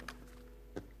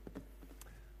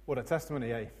What a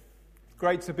testimony, eh?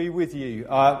 Great to be with you.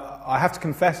 I have to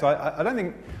confess, I don't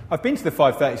think I've been to the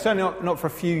 5:30, certainly not for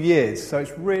a few years, so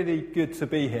it's really good to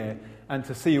be here and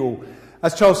to see you all.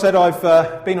 As Charles said,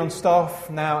 I've been on staff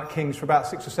now at King's for about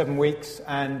 6 or 7 weeks,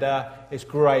 and it's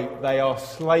great. They are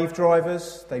slave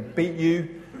drivers, they beat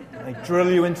you, they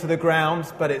drill you into the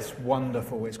ground, but it's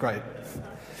wonderful, it's great.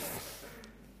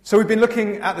 So we've been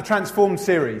looking at the Transformed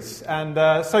series, and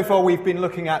so far we've been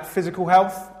looking at physical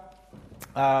health,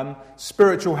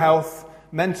 spiritual health,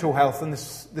 mental health, and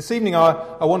this evening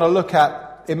I want to look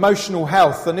at emotional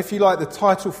health. And if you like, the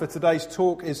title for today's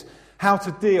talk is How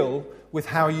to Deal with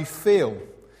How You Feel.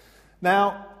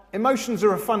 Now, emotions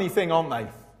are a funny thing, aren't they?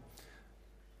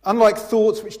 Unlike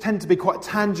thoughts, which tend to be quite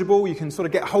tangible, you can sort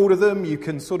of get hold of them, you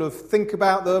can sort of think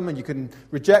about them, and you can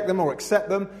reject them or accept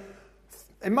them.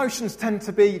 Emotions tend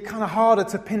to be kind of harder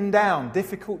to pin down,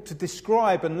 difficult to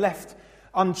describe, and left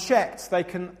unchecked, they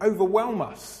can overwhelm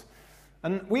us.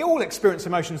 And we all experience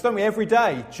emotions, don't we, every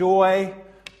day? Joy,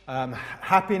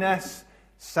 happiness,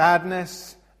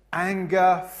 sadness,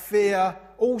 anger, fear,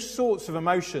 all sorts of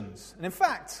emotions. And in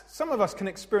fact, some of us can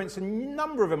experience a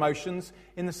number of emotions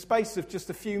in the space of just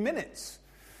a few minutes.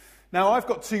 Now, I've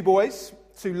got 2 boys,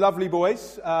 2 lovely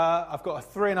boys. I've got a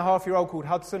 3.5-year-old called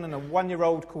Hudson and a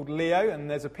 1-year-old called Leo, and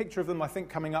there's a picture of them, I think,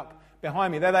 coming up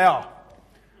behind me. There they are.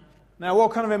 Now,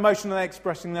 what kind of emotion are they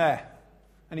expressing there?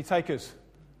 Any takers?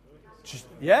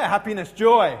 Happiness,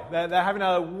 joy. They're having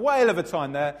a whale of a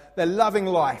time. They're loving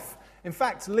life. In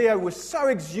fact, Leo was so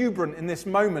exuberant in this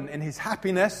moment in his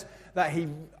happiness that he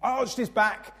arched his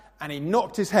back and he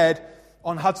knocked his head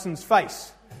on Hudson's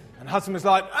face. And Hudson was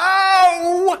like,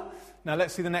 "Ow!" Now,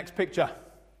 let's see the next picture.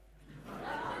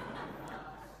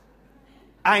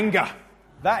 Anger.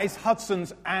 That is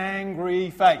Hudson's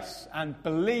angry face. And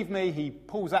believe me, he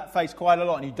pulls that face quite a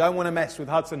lot, and you don't want to mess with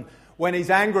Hudson when he's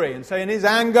angry. And so in his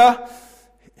anger,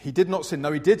 he did not sin.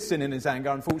 No, he did sin in his anger,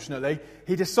 unfortunately.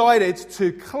 He decided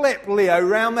to clip Leo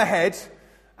round the head,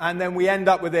 and then we end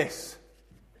up with this.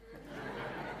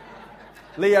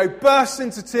 Leo bursts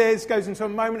into tears, goes into a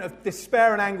moment of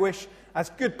despair and anguish. As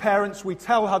good parents, we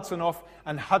tell Hudson off,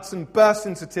 and Hudson bursts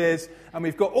into tears, and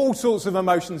we've got all sorts of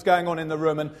emotions going on in the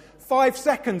room. And 5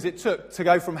 seconds it took to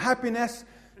go from happiness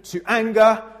to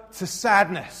anger to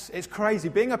sadness. It's crazy.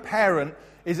 Being a parent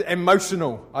is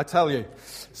emotional, I tell you.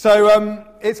 So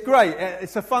it's great.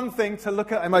 It's a fun thing to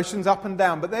look at emotions up and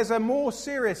down, but there's a more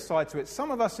serious side to it.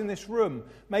 Some of us in this room,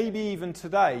 maybe even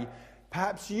today,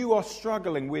 perhaps you are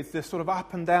struggling with this sort of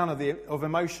up and down of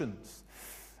emotions.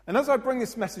 And as I bring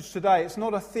this message today, it's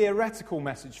not a theoretical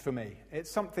message for me. It's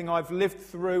something I've lived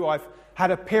through. I've had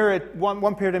a period,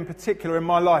 one period in particular in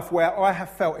my life where I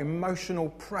have felt emotional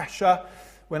pressure,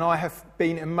 when I have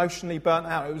been emotionally burnt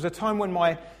out. It was a time when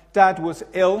my dad was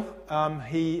ill.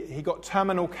 He got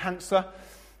terminal cancer,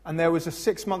 and there was a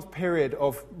 6-month period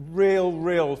of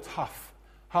real tough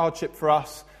hardship for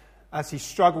us as he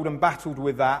struggled and battled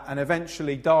with that and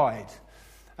eventually died.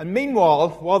 And meanwhile,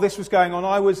 while this was going on,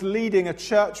 I was leading a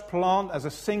church plant as a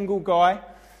single guy,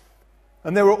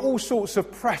 and there were all sorts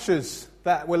of pressures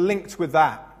that were linked with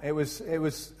that. It was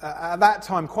at that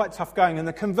time quite tough going, and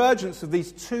the convergence of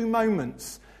these 2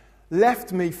 moments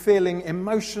left me feeling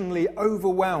emotionally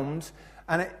overwhelmed,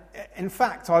 and in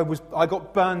fact, I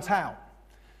got burnt out.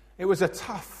 It was a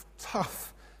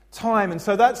tough time, and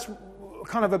so that's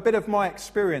kind of a bit of my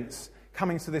experience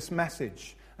coming to this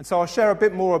message. And so I'll share a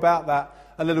bit more about that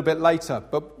a little bit later.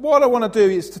 But what I want to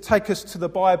do is to take us to the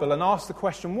Bible and ask the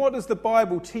question, what does the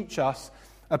Bible teach us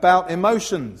about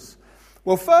emotions?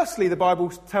 Well, firstly, the Bible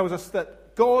tells us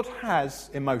that God has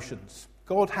emotions.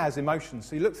 God has emotions.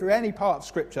 So you look through any part of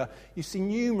Scripture, you see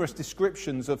numerous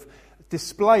descriptions of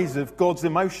displays of God's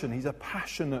emotion. He's a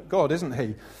passionate God, isn't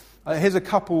he? Here's a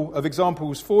couple of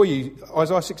examples for you.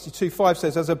 Isaiah 62:5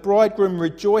 says, "As a bridegroom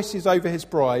rejoices over his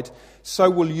bride, so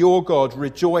will your God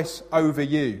rejoice over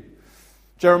you."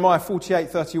 Jeremiah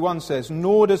 48:31 says,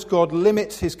 "Nor does God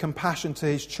limit his compassion to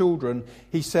his children.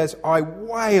 He says, I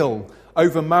wail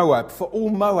over Moab. For all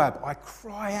Moab, I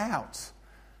cry out."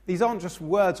 These aren't just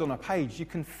words on a page. You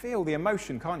can feel the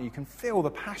emotion, can't you? You can feel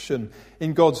the passion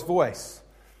in God's voice.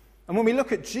 And when we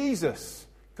look at Jesus,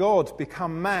 God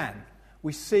become man,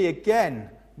 we see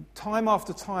again, time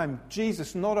after time,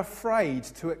 Jesus not afraid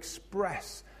to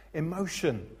express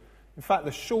emotion. In fact,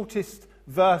 the shortest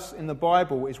verse in the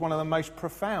Bible is one of the most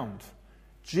profound.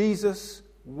 Jesus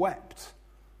wept.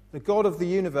 The God of the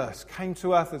universe came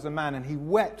to earth as a man, and he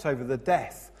wept over the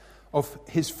death of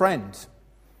his friend.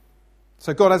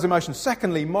 So God has emotions.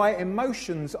 Secondly, my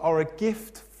emotions are a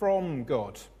gift from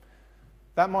God.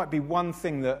 That might be one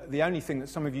thing, the only thing that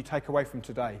some of you take away from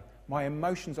today. My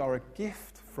emotions are a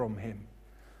gift from him.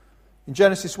 In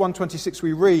Genesis 1:26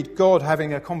 we read God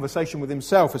having a conversation with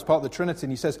himself as part of the Trinity,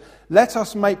 and he says, "Let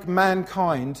us make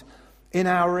mankind in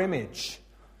our image."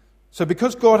 So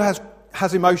because God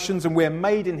has emotions and we're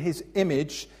made in his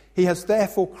image, he has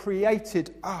therefore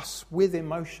created us with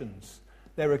emotions.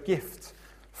 They're a gift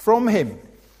from him.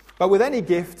 But with any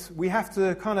gift, we have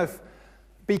to kind of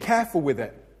be careful with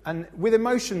it. And with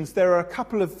emotions, there are a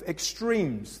couple of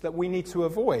extremes that we need to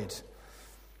avoid.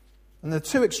 And the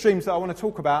two extremes that I want to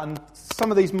talk about, and some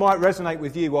of these might resonate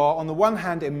with you, are on the one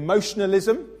hand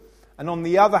emotionalism, and on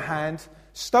the other hand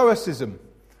stoicism.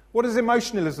 What does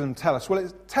emotionalism tell us? Well,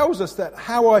 it tells us that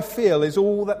how I feel is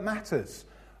all that matters.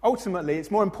 Ultimately, it's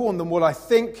more important than what I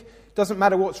think. It doesn't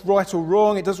matter what's right or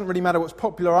wrong. It doesn't really matter what's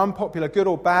popular or unpopular, good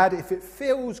or bad. If it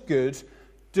feels good,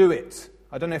 do it.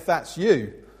 I don't know if that's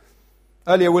you.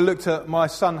 Earlier we looked at my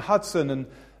son Hudson,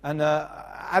 and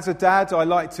as a dad, I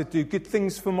like to do good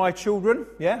things for my children.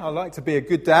 Yeah, I like to be a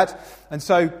good dad. And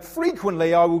so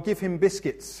frequently I will give him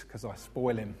biscuits because I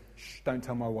spoil him. Shh, don't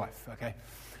tell my wife, okay?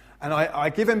 And I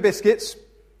give him biscuits,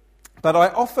 but I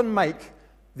often make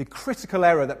the critical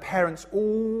error that parents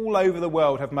all over the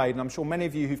world have made, and I'm sure many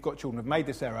of you who've got children have made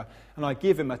this error, and I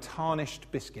give him a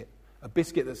tarnished biscuit, a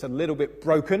biscuit that's a little bit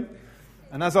broken.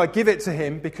 And as I give it to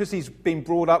him, because he's been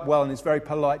brought up well and is very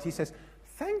polite, he says,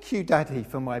 "Thank you, Daddy,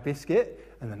 for my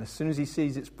biscuit." And then as soon as he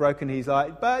sees it's broken, he's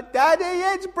like, "But Daddy,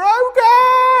 it's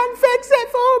broken! Fix it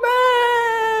for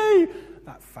me!"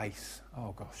 That face,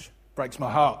 oh gosh, breaks my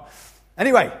heart.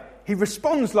 Anyway, he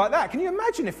responds like that. Can you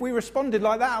imagine if we responded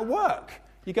like that at work?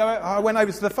 You go, I went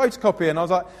over to the photocopier and I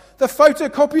was like, "The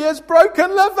photocopier's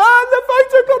broken, Levan! The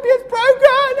photocopier's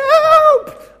broken!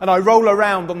 Help!" And I roll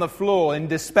around on the floor in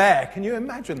despair. Can you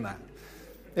imagine that?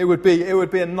 It would be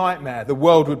a nightmare. The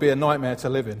world would be a nightmare to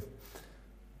live in.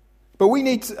 But we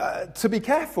need to be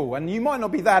careful. And you might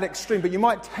not be that extreme, but you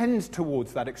might tend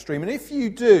towards that extreme. And if you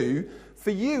do,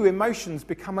 for you, emotions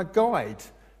become a guide.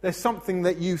 There's something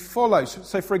that you follow.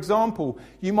 So for example,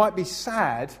 you might be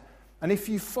sad. And if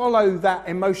you follow that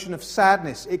emotion of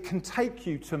sadness, it can take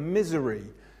you to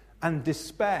misery and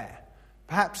despair.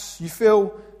 Perhaps you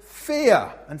feel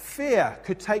fear, and fear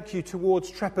could take you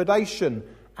towards trepidation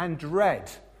and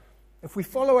dread. If we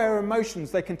follow our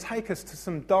emotions, they can take us to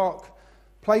some dark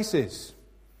places.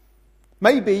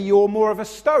 Maybe you're more of a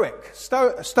stoic.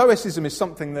 Stoicism is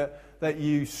something that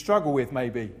you struggle with,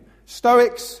 maybe.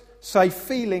 Stoics say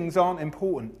feelings aren't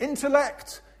important.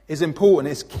 Intellect is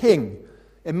important, it's king.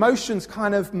 Emotions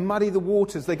kind of muddy the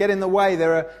waters. They get in the way.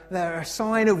 They're a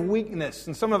sign of weakness.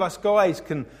 And some of us guys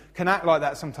can act like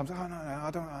that sometimes. "Oh, no,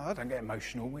 I don't get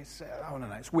emotional.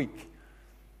 It's weak."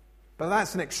 But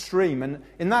that's an extreme. And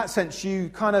in that sense, you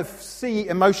kind of see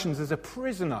emotions as a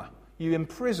prisoner. You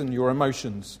imprison your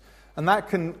emotions. And that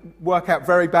can work out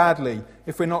very badly.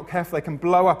 If we're not careful, they can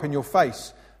blow up in your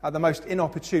face at the most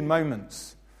inopportune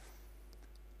moments.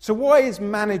 So why is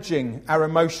managing our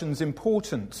emotions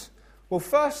important? Well,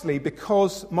 firstly,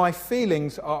 because my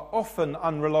feelings are often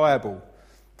unreliable.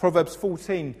 Proverbs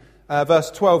 14, verse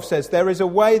 12 says, "There is a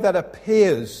way that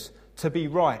appears to be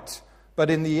right, but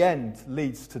in the end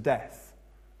leads to death."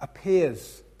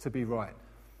 Appears to be right.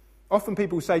 Often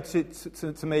people say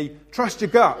to me, "Trust your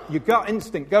gut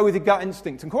instinct, go with your gut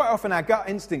instinct." And quite often our gut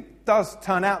instinct does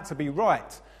turn out to be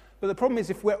right. But the problem is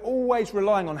if we're always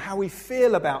relying on how we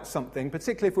feel about something,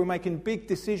 particularly if we're making big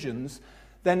decisions,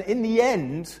 then in the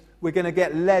end we're going to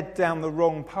get led down the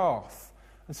wrong path.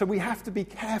 And so we have to be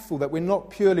careful that we're not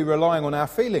purely relying on our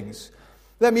feelings.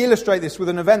 Let me illustrate this with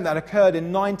an event that occurred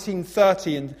in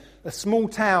 1930 in a small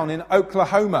town in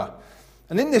Oklahoma.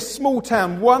 And in this small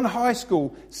town, one high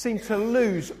school seemed to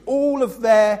lose all of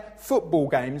their football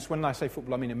games, when I say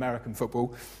football I mean American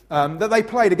football, that they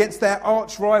played against their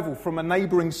arch rival from a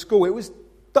neighbouring school. It was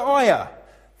dire.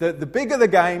 The bigger the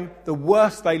game, the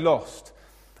worse they lost.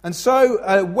 And so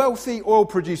a wealthy oil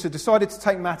producer decided to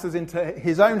take matters into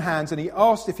his own hands, and he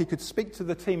asked if he could speak to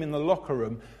the team in the locker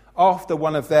room after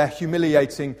one of their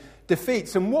humiliating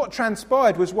defeats. And what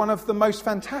transpired was one of the most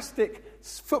fantastic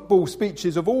football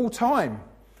speeches of all time.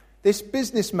 This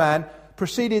businessman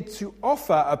proceeded to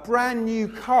offer a brand new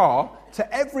car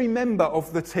to every member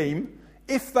of the team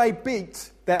if they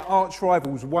beat their arch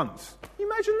rivals once. Can you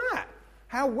imagine that?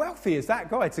 How wealthy is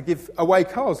that guy to give away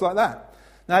cars like that?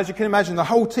 Now, as you can imagine, the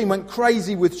whole team went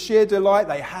crazy with sheer delight.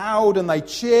 They howled and they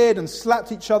cheered and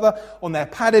slapped each other on their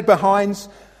padded behinds.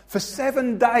 For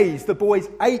 7 days, the boys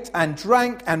ate and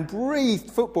drank and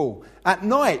breathed football. At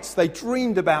night, they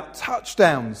dreamed about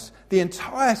touchdowns. The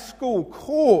entire school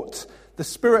caught the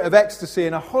spirit of ecstasy,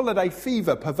 and a holiday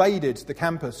fever pervaded the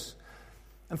campus.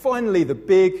 And finally, the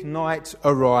big night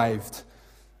arrived,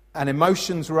 and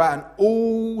emotions were at an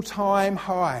all-time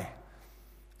high.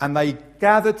 And they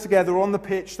gathered together on the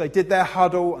pitch, they did their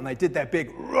huddle, and they did their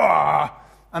big roar,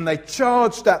 and they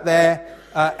charged at their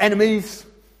enemies,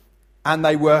 and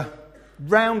they were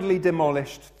roundly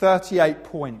demolished,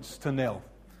 38-0.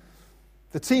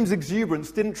 The team's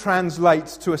exuberance didn't translate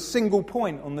to a single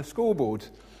point on the scoreboard.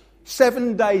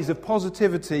 7 days of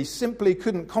positivity simply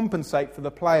couldn't compensate for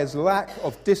the players' lack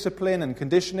of discipline and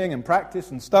conditioning and practice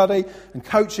and study and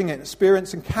coaching and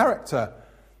experience and character.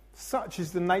 Such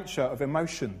is the nature of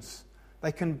emotions.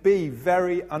 They can be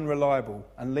very unreliable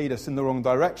and lead us in the wrong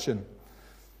direction.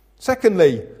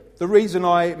 Secondly, the reason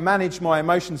I manage my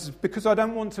emotions is because I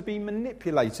don't want to be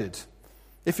manipulated.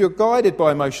 If you're guided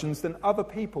by emotions, then other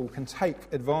people can take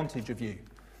advantage of you.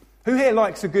 Who here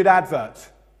likes a good advert?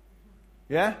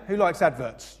 Yeah? Who likes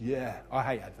adverts? Yeah, I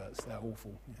hate adverts. They're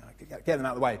awful. Get them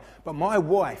out of the way. But my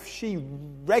wife, she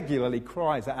regularly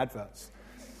cries at adverts.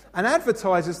 And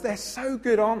advertisers, they're so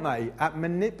good, aren't they, at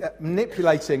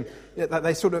manipulating, that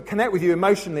they sort of connect with you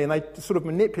emotionally and they sort of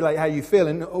manipulate how you feel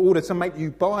in order to make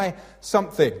you buy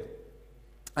something.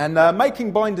 And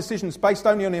making buying decisions based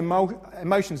only on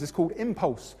emotions is called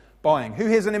impulse buying. Who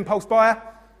here's an impulse buyer?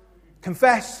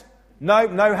 Confess.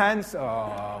 No hands.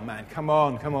 Oh, man, come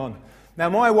on. Now,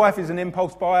 my wife is an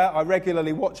impulse buyer. I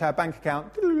regularly watch our bank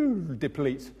account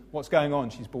deplete. What's going on?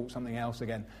 She's bought something else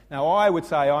again. Now, I would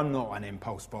say I'm not an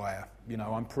impulse buyer.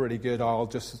 I'm pretty good. I'll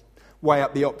just weigh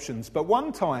up the options. But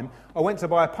one time, I went to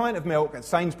buy a pint of milk at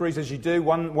Sainsbury's, as you do,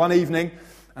 one evening,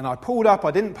 and I pulled up.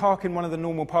 I didn't park in one of the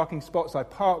normal parking spots. I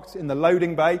parked in the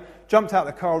loading bay, jumped out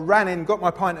the car, ran in, got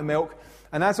my pint of milk,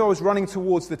 and as I was running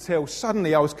towards the till,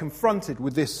 suddenly I was confronted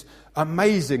with this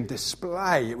amazing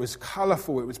display. It was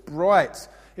colourful, it was bright,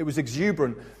 it was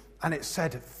exuberant, and it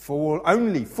said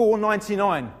only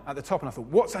 $4.99 at the top. And I thought,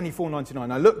 what's only $4.99?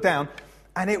 I looked down,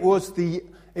 and it was the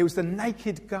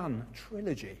Naked Gun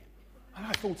trilogy. And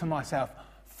I thought to myself,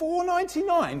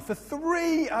 $4.99 for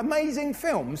 3 amazing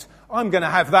films? I'm going to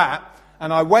have that.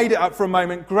 And I weighed it up for a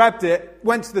moment, grabbed it,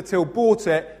 went to the till, bought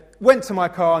it, went to my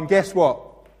car, and guess what?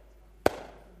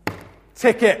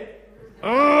 Ticket.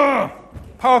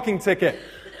 Parking ticket.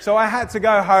 So I had to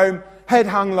go home, head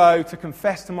hung low, to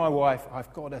confess to my wife,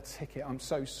 I've got a ticket. I'm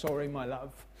so sorry, my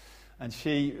love. And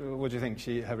she, what do you think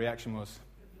her reaction was?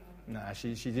 No,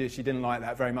 she didn't like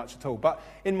that very much at all. But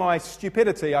in my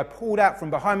stupidity, I pulled out from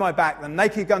behind my back the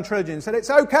Naked Gun trilogy and said, it's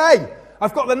okay,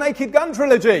 I've got the Naked Gun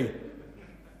trilogy.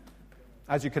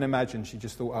 As you can imagine, she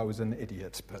just thought I was an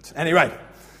idiot. But anyway,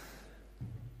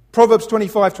 Proverbs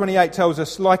 25:28 tells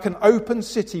us, like an open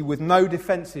city with no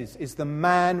defences is the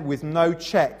man with no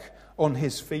check on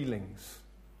his feelings.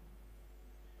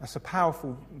 That's a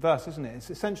powerful verse, isn't it?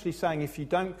 It's essentially saying if you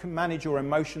don't manage your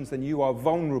emotions, then you are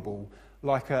vulnerable,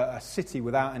 like a city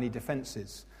without any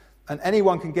defences. And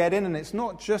anyone can get in, and it's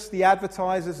not just the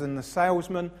advertisers and the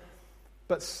salesmen,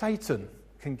 but Satan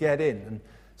can get in. And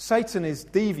Satan is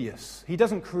devious. He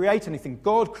doesn't create anything.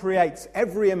 God creates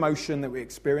every emotion that we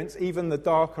experience, even the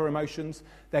darker emotions.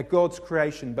 They're God's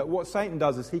creation. But what Satan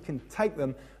does is he can take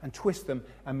them and twist them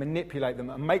and manipulate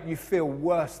them and make you feel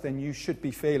worse than you should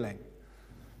be feeling.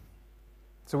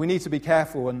 So we need to be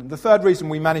careful. And the third reason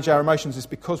we manage our emotions is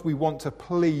because we want to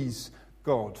please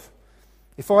God.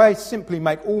 If I simply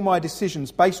make all my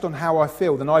decisions based on how I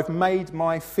feel, then I've made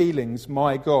my feelings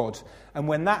my God. And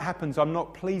when that happens, I'm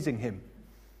not pleasing him.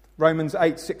 Romans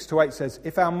 8:6-8 says,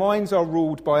 if our minds are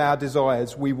ruled by our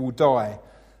desires, we will die.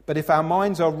 But if our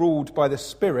minds are ruled by the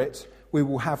Spirit, we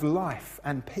will have life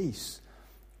and peace.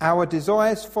 Our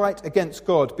desires fight against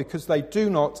God because they do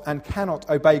not and cannot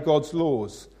obey God's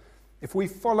laws. If we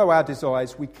follow our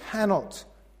desires, we cannot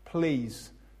please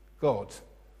God.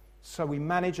 So we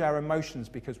manage our emotions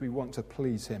because we want to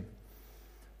please him.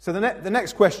 So the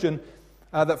next question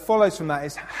that follows from that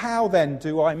is, how then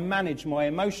do I manage my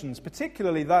emotions,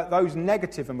 particularly those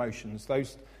negative emotions,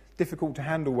 those difficult to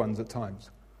handle ones at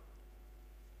times?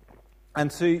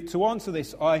 And to answer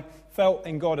this, I felt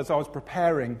in God as I was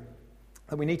preparing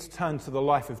that we need to turn to the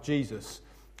life of Jesus.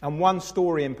 And one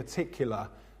story in particular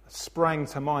sprang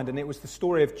to mind, and it was the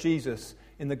story of Jesus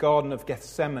in the Garden of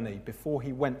Gethsemane before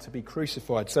he went to be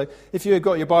crucified. So if you've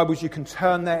got your Bibles, you can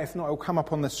turn there. If not, it'll come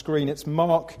up on the screen. It's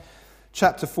Mark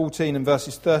chapter 14 and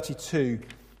verses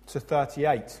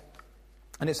 32-38.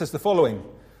 And it says the following.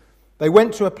 They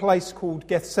went to a place called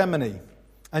Gethsemane,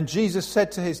 and Jesus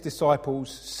said to his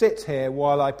disciples, sit here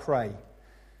while I pray.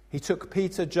 He took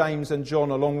Peter, James and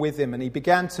John along with him, and he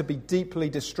began to be deeply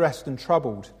distressed and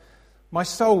troubled. My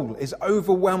soul is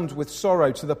overwhelmed with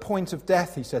sorrow to the point of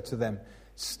death, he said to them.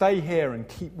 Stay here and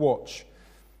keep watch.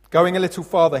 Going a little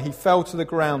farther, he fell to the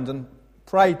ground and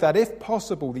prayed that, if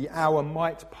possible, the hour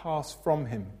might pass from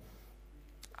him.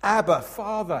 Abba,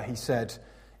 Father, he said,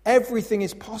 everything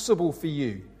is possible for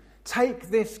you. Take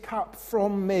this cup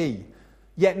from me,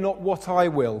 yet not what I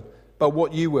will, but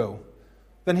what you will.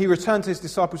 Then he returned to his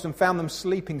disciples and found them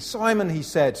sleeping. Simon, he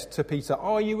said to Peter,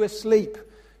 are you asleep?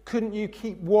 Couldn't you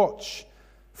keep watch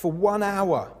for 1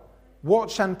 hour?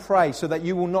 Watch and pray so that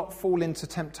you will not fall into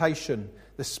temptation.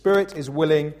 The spirit is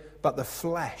willing, but the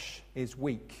flesh is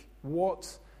weak.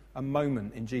 What a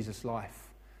moment in Jesus' life.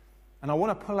 And I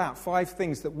want to pull out 5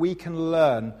 things that we can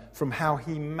learn from how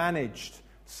he managed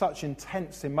such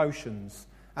intense emotions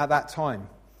at that time.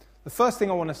 The first thing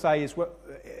I want to say is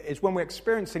when we're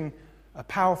experiencing a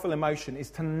powerful emotion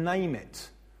is to name it,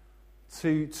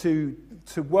 to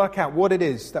work out what it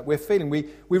is that we're feeling. We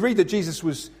read that Jesus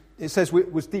was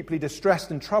deeply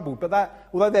distressed and troubled, but that,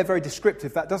 although they're very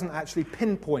descriptive, that doesn't actually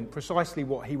pinpoint precisely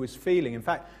what he was feeling. In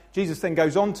fact, Jesus then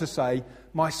goes on to say,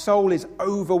 my soul is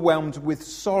overwhelmed with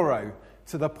sorrow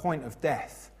to the point of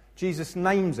death. Jesus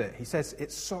names it. He says,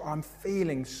 I'm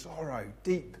feeling sorrow,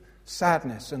 deep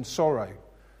sadness and sorrow.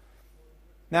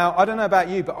 Now, I don't know about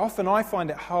you, but often I find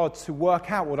it hard to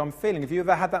work out what I'm feeling. Have you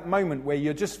ever had that moment where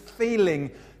you're just feeling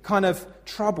kind of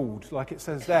troubled, like it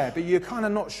says there, but you're kind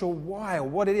of not sure why or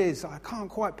what it is? I can't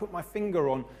quite put my finger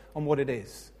on what it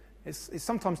is. It's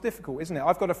sometimes difficult, isn't it?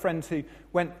 I've got a friend who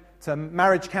went to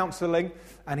marriage counselling,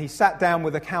 and he sat down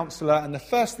with a counsellor, and the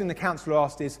first thing the counsellor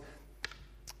asked is,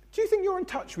 do you think you're in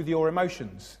touch with your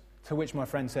emotions? To which my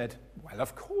friend said, well,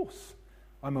 of course.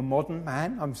 I'm a modern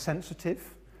man. I'm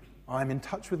sensitive. I'm in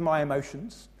touch with my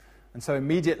emotions. And so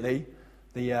immediately,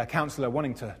 the counsellor,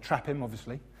 wanting to trap him,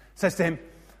 obviously, says to him,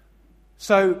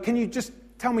 so can you just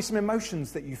tell me some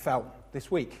emotions that you felt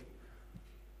this week?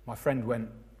 My friend went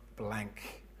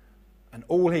blank. And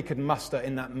all he could muster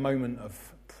in that moment of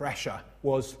pressure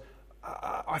was,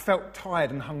 I felt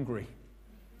tired and hungry.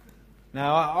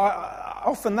 Now,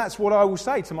 often that's what I will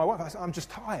say to my wife. I'm just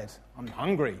tired. I'm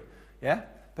hungry. Yeah?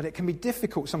 But it can be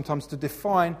difficult sometimes to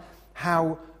define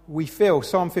how we feel.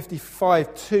 Psalm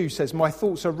 55:2 says, my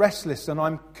thoughts are restless and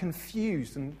I'm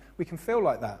confused. And we can feel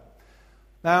like that.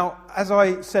 Now, as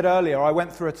I said earlier, I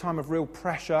went through a time of real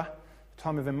pressure, a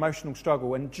time of emotional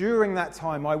struggle. And during that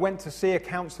time, I went to see a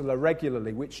counsellor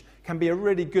regularly, which can be a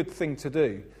really good thing to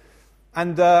do.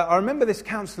 And I remember this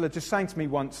counsellor just saying to me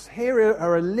once, here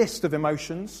are a list of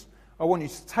emotions. I want you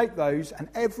to take those and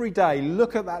every day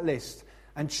look at that list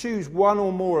and choose one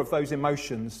or more of those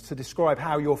emotions to describe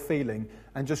how you're feeling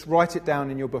and just write it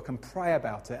down in your book and pray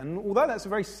about it. And although that's a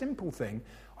very simple thing,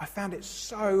 I found it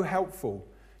so helpful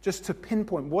just to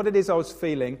pinpoint what it is I was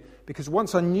feeling, because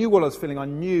once I knew what I was feeling, I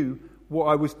knew what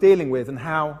I was dealing with and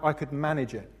how I could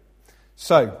manage it.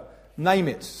 So, name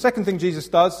it. Second thing Jesus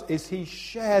does is he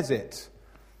shares it.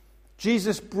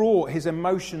 Jesus brought his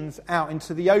emotions out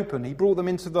into the open. He brought them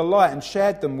into the light and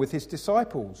shared them with his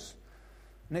disciples.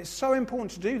 And it's so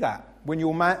important to do that when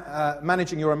you're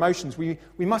managing your emotions. We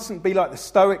mustn't be like the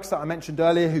Stoics that I mentioned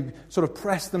earlier, who sort of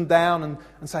press them down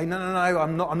and say, no,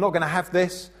 I'm not going to have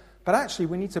this. But actually,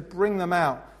 we need to bring them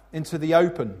out into the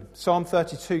open. Psalm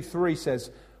 32:3 says,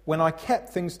 when I kept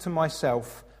things to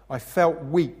myself, I felt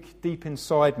weak deep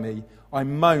inside me. I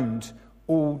moaned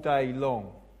all day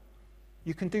long.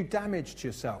 You can do damage to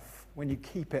yourself when you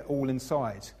keep it all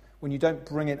inside, when you don't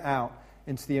bring it out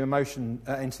into the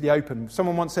into the open.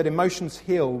 Someone once said, emotions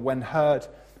heal when heard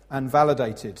and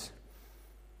validated.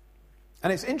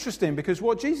 And it's interesting because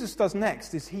what Jesus does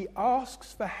next is he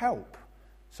asks for help.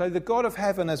 So the God of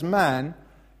heaven as man,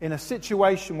 in a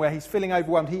situation where he's feeling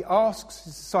overwhelmed, he asks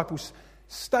his disciples,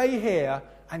 stay here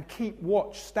and keep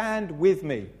watch, stand with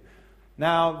me.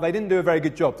 Now, they didn't do a very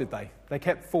good job, did they? They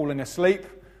kept falling asleep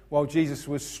while Jesus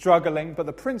was struggling, but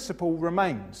the principle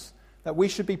remains that we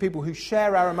should be people who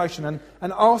share our emotion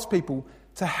and ask people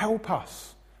to help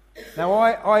us. Now,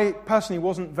 I personally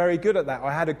wasn't very good at that.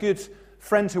 I had a good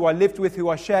friend who I lived with, who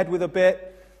I shared with a bit,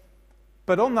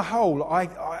 but on the whole,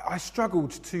 I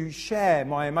struggled to share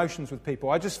my emotions with people.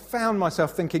 I just found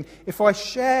myself thinking, if I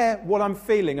share what I'm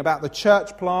feeling about the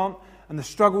church plant and the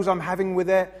struggles I'm having with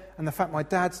it, and the fact my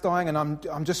dad's dying and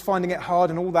I'm just finding it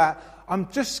hard and all that, I'm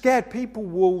just scared people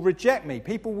will reject me.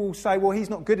 People will say, well, he's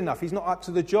not good enough, he's not up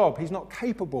to the job, he's not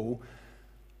capable,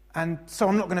 and so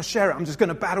I'm not going to share it. I'm just going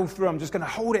to battle through, I'm just going to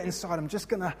hold it inside, I'm just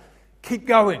going to keep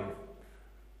going. Do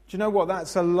you know what?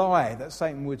 That's a lie that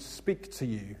Satan would speak to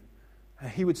you.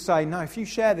 He would say, no, if you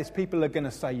share this, people are going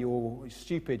to say you're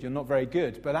stupid, you're not very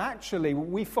good. But actually,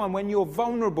 we find when you're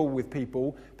vulnerable with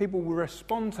people, people will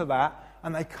respond to that,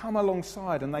 and they come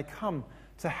alongside, and they come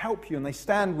to help you, and they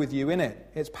stand with you in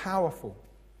it. It's powerful.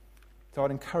 So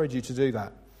I'd encourage you to do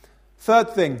that.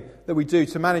 Third thing that we do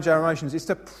to manage our emotions is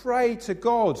to pray to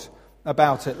God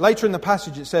about it. Later in the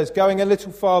passage it says, going a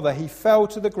little farther, he fell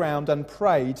to the ground and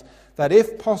prayed that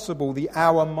if possible the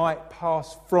hour might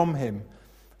pass from him.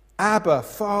 Abba,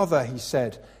 Father, he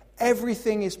said,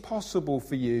 everything is possible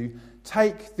for you.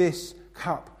 Take this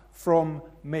cup from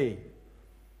me.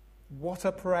 What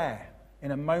a prayer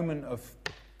in a moment of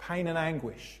pain and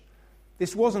anguish.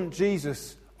 This wasn't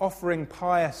Jesus offering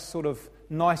pious sort of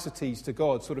niceties to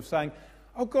God, sort of saying,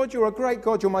 oh God, you're a great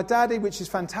God, you're my daddy, which is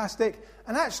fantastic,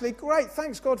 and actually great,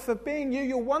 thanks God for being you,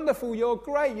 you're wonderful, you're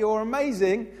great, you're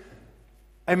amazing.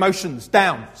 Emotions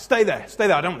down, stay there.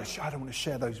 I don't want to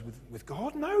share those with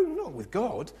God. No, not with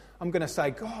God. I'm going to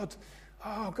say, God,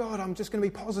 oh God, I'm just going to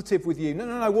be positive with you.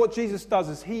 No. What Jesus does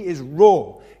is he is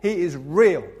raw. He is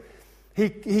real.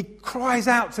 He cries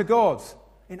out to God.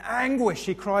 In anguish,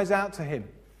 he cries out to him.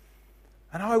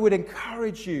 And I would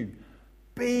encourage you,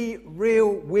 be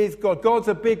real with God. God's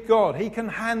a big God. He can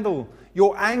handle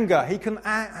your anger. He can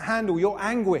handle your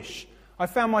anguish. I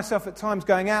found myself at times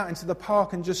going out into the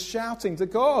park and just shouting to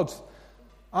God.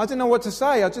 I didn't know what to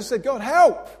say. I just said, God,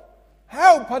 help!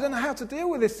 Help! I don't know how to deal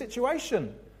with this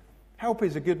situation. Help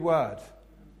is a good word.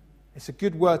 It's a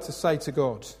good word to say to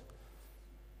God.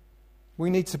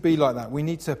 We need to be like that. We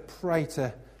need to pray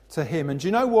to him. And do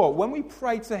you know what? When we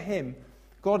pray to him,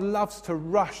 God loves to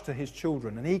rush to his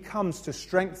children, and he comes to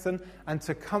strengthen and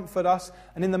to comfort us.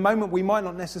 And in the moment, we might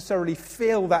not necessarily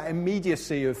feel that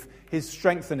immediacy of his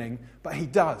strengthening, but he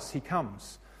does. He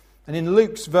comes. And in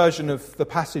Luke's version of the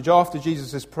passage, after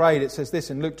Jesus has prayed, it says this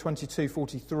in Luke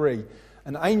 22:43,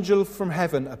 an angel from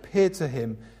heaven appeared to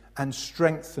him and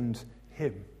strengthened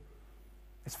him.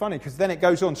 It's funny because then it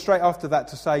goes on straight after that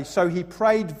to say, so he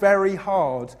prayed very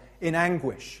hard in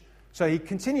anguish. So he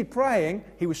continued praying,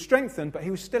 he was strengthened, but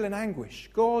he was still in anguish.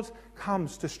 God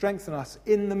comes to strengthen us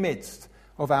in the midst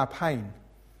of our pain.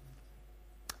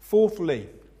 Fourthly,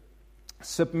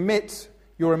 submit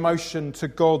your emotion to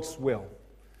God's will.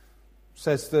 It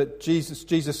says that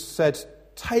Jesus said,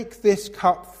 take this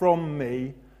cup from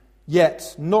me,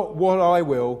 yet not what I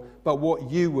will, but what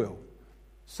you will.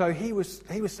 So he was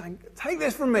saying, take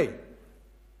this from me,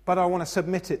 but I want to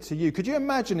submit it to you. Could you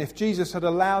imagine if Jesus had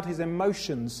allowed his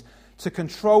emotions to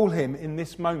control him in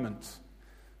this moment?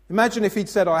 Imagine if he'd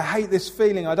said, I hate this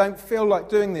feeling, I don't feel like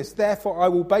doing this, therefore I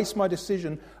will base my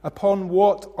decision upon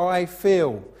what I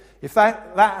feel. If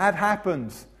that had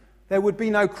happened, there would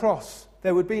be no cross,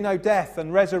 there would be no death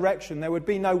and resurrection, there would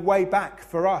be no way back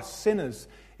for us sinners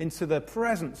into the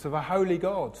presence of a holy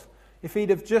God. If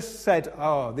he'd have just said,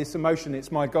 oh, this emotion,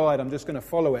 it's my guide, I'm just going to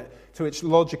follow it to its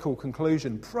logical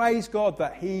conclusion. Praise God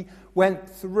that he went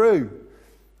through.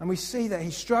 And we see that he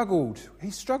struggled.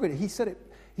 He said it.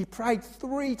 He prayed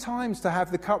 3 times to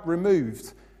have the cup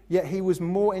removed, yet he was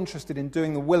more interested in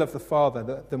doing the will of the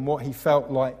Father than what he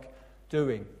felt like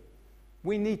doing.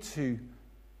 We need to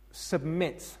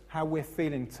submit how we're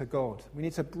feeling to God. We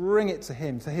need to bring it to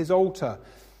him, to his altar.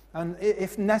 And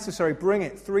if necessary, bring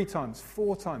it 3 times,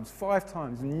 4 times, 5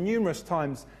 times, numerous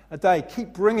times a day.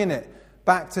 Keep bringing it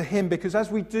back to him, because as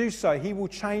we do so, he will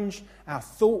change our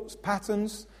thoughts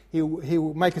patterns. He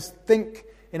will make us think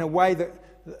in a way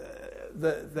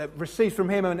that receives from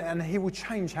him, and he will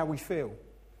change how we feel.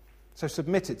 So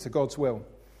submit it to God's will.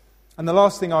 And the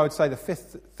last thing I would say, the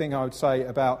 5th thing I would say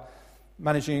about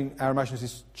managing our emotions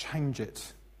is change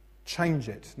it. Change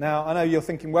it. Now, I know you're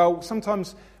thinking, well,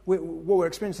 sometimes what we're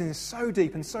experiencing is so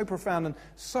deep and so profound and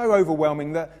so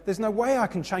overwhelming that there's no way I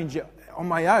can change it on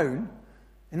my own.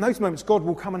 In those moments, God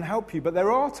will come and help you. But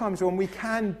there are times when we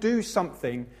can do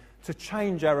something to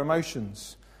change our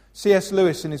emotions. C.S.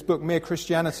 Lewis, in his book Mere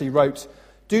Christianity, wrote,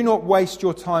 do not waste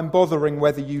your time bothering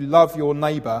whether you love your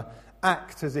neighbour.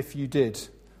 Act as if you did.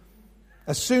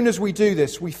 As soon as we do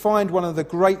this, we find one of the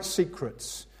great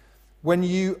secrets. When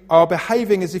you are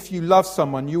behaving as if you love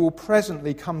someone, you will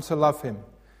presently come to love him.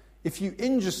 If you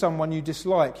injure someone you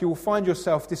dislike, you will find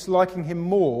yourself disliking him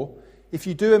more. If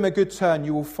you do him a good turn,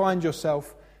 you will find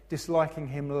yourself disliking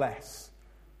him less.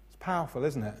 It's powerful,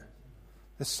 isn't it?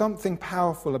 There's something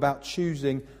powerful about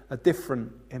choosing a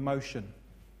different emotion.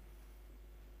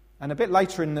 And a bit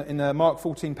later in the Mark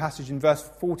 14 passage, in verse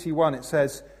 41, it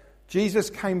says, Jesus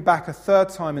came back a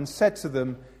 3rd time and said to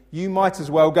them, you might as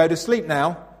well go to sleep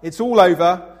now. It's all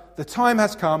over. The time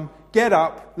has come. Get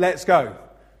up. Let's go.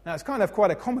 Now, it's kind of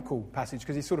quite a comical passage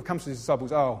because he sort of comes to his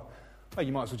disciples, well,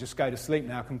 you might as well just go to sleep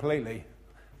now completely.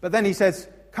 But then he says,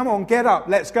 come on, get up.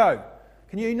 Let's go.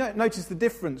 Can you notice the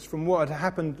difference from what had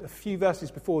happened a few verses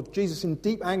before? Jesus in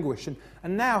deep anguish, and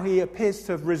now he appears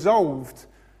to have resolved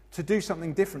to do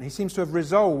something different. He seems to have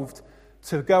resolved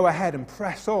to go ahead and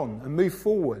press on and move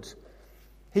forward.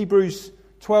 Hebrews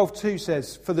 12:2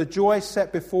 says, "For the joy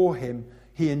set before him,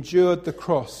 he endured the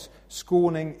cross,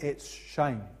 scorning its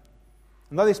shame."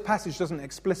 And though this passage doesn't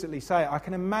explicitly say it, I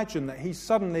can imagine that he's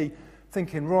suddenly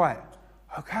thinking, right,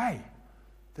 okay,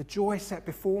 the joy set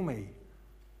before me.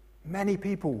 Many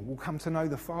people will come to know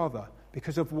the Father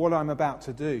because of what I'm about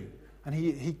to do. And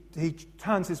he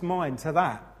turns his mind to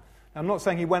that. Now, I'm not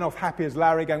saying he went off happy as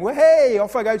Larry going, well, hey,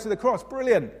 off I go to the cross,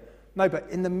 brilliant. No, but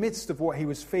in the midst of what he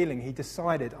was feeling, he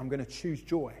decided, I'm going to choose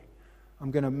joy.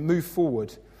 I'm going to move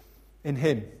forward in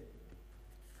him.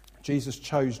 Jesus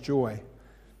chose joy.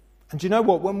 And do you know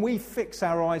what? When we fix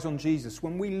our eyes on Jesus,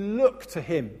 when we look to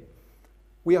him,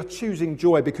 we are choosing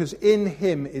joy because in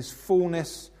him is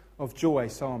fullness of joy,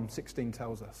 Psalm 16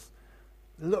 tells us.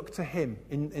 Look to him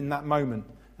in that moment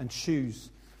and choose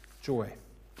joy.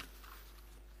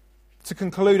 To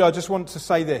conclude, I just want to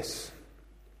say this,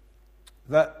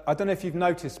 that I don't know if you've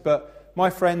noticed, but my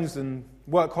friends and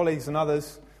work colleagues and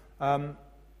others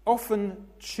often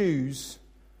choose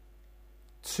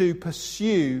to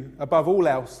pursue, above all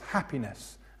else,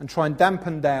 happiness and try and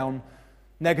dampen down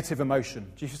negative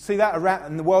emotion. Do you see that around,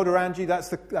 in the world around you?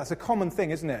 That's a common thing,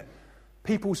 isn't it?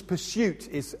 People's pursuit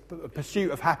is a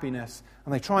pursuit of happiness,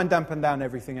 and they try and dampen down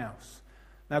everything else.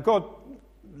 Now, God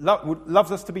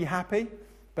loves us to be happy,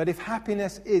 but if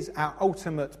happiness is our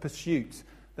ultimate pursuit,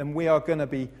 then we are going to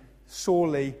be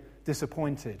sorely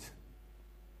disappointed.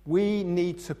 We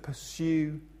need to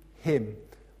pursue him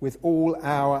with all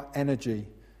our energy.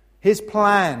 His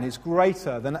plan is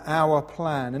greater than our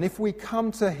plan, and if we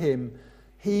come to him,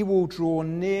 he will draw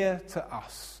near to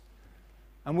us,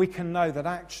 and we can know that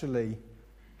actually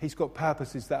he's got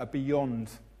purposes that are beyond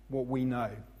what we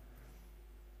know.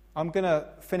 I'm going to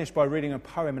finish by reading a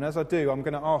poem, and as I do, I'm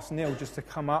going to ask Neil just to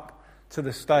come up to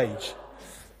the stage.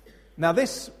 Now,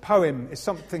 this poem is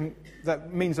something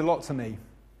that means a lot to me.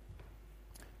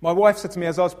 My wife said to me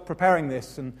as I was preparing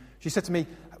this, and she said to me,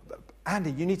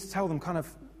 Andy, you need to tell them kind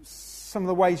of some of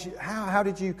the ways, how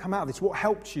did you come out of this? What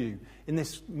helped you in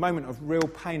this moment of real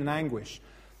pain and anguish?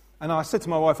 And I said to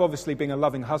my wife, obviously being a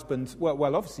loving husband,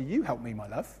 well, obviously you helped me, my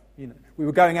love. You know, we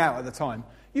were going out at the time.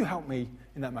 You helped me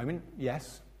in that moment,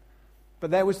 yes.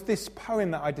 But there was this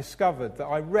poem that I discovered that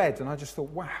I read, and I just thought,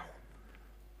 wow,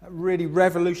 that really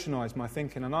revolutionised my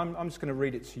thinking. And I'm just going to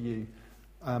read it to you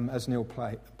as Neil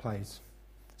plays.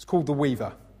 It's called The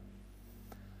Weaver.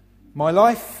 My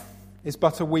life is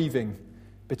but a weaving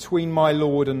between my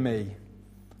Lord and me.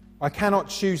 I cannot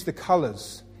choose the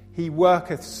colours, he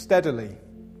worketh steadily.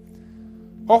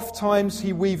 Ofttimes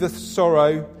he weaveth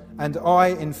sorrow, and I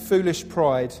in foolish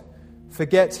pride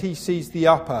forget he sees the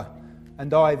upper,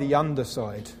 and I the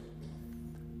underside.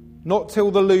 Not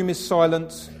till the loom is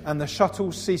silent and the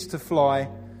shuttles cease to fly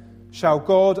shall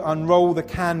God unroll the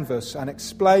canvas and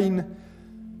explain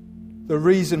the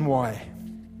reason why.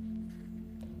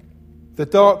 The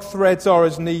dark threads are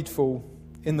as needful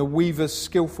in the weaver's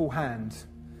skillful hand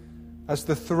as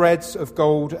the threads of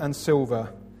gold and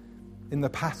silver in the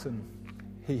pattern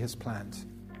he has planned.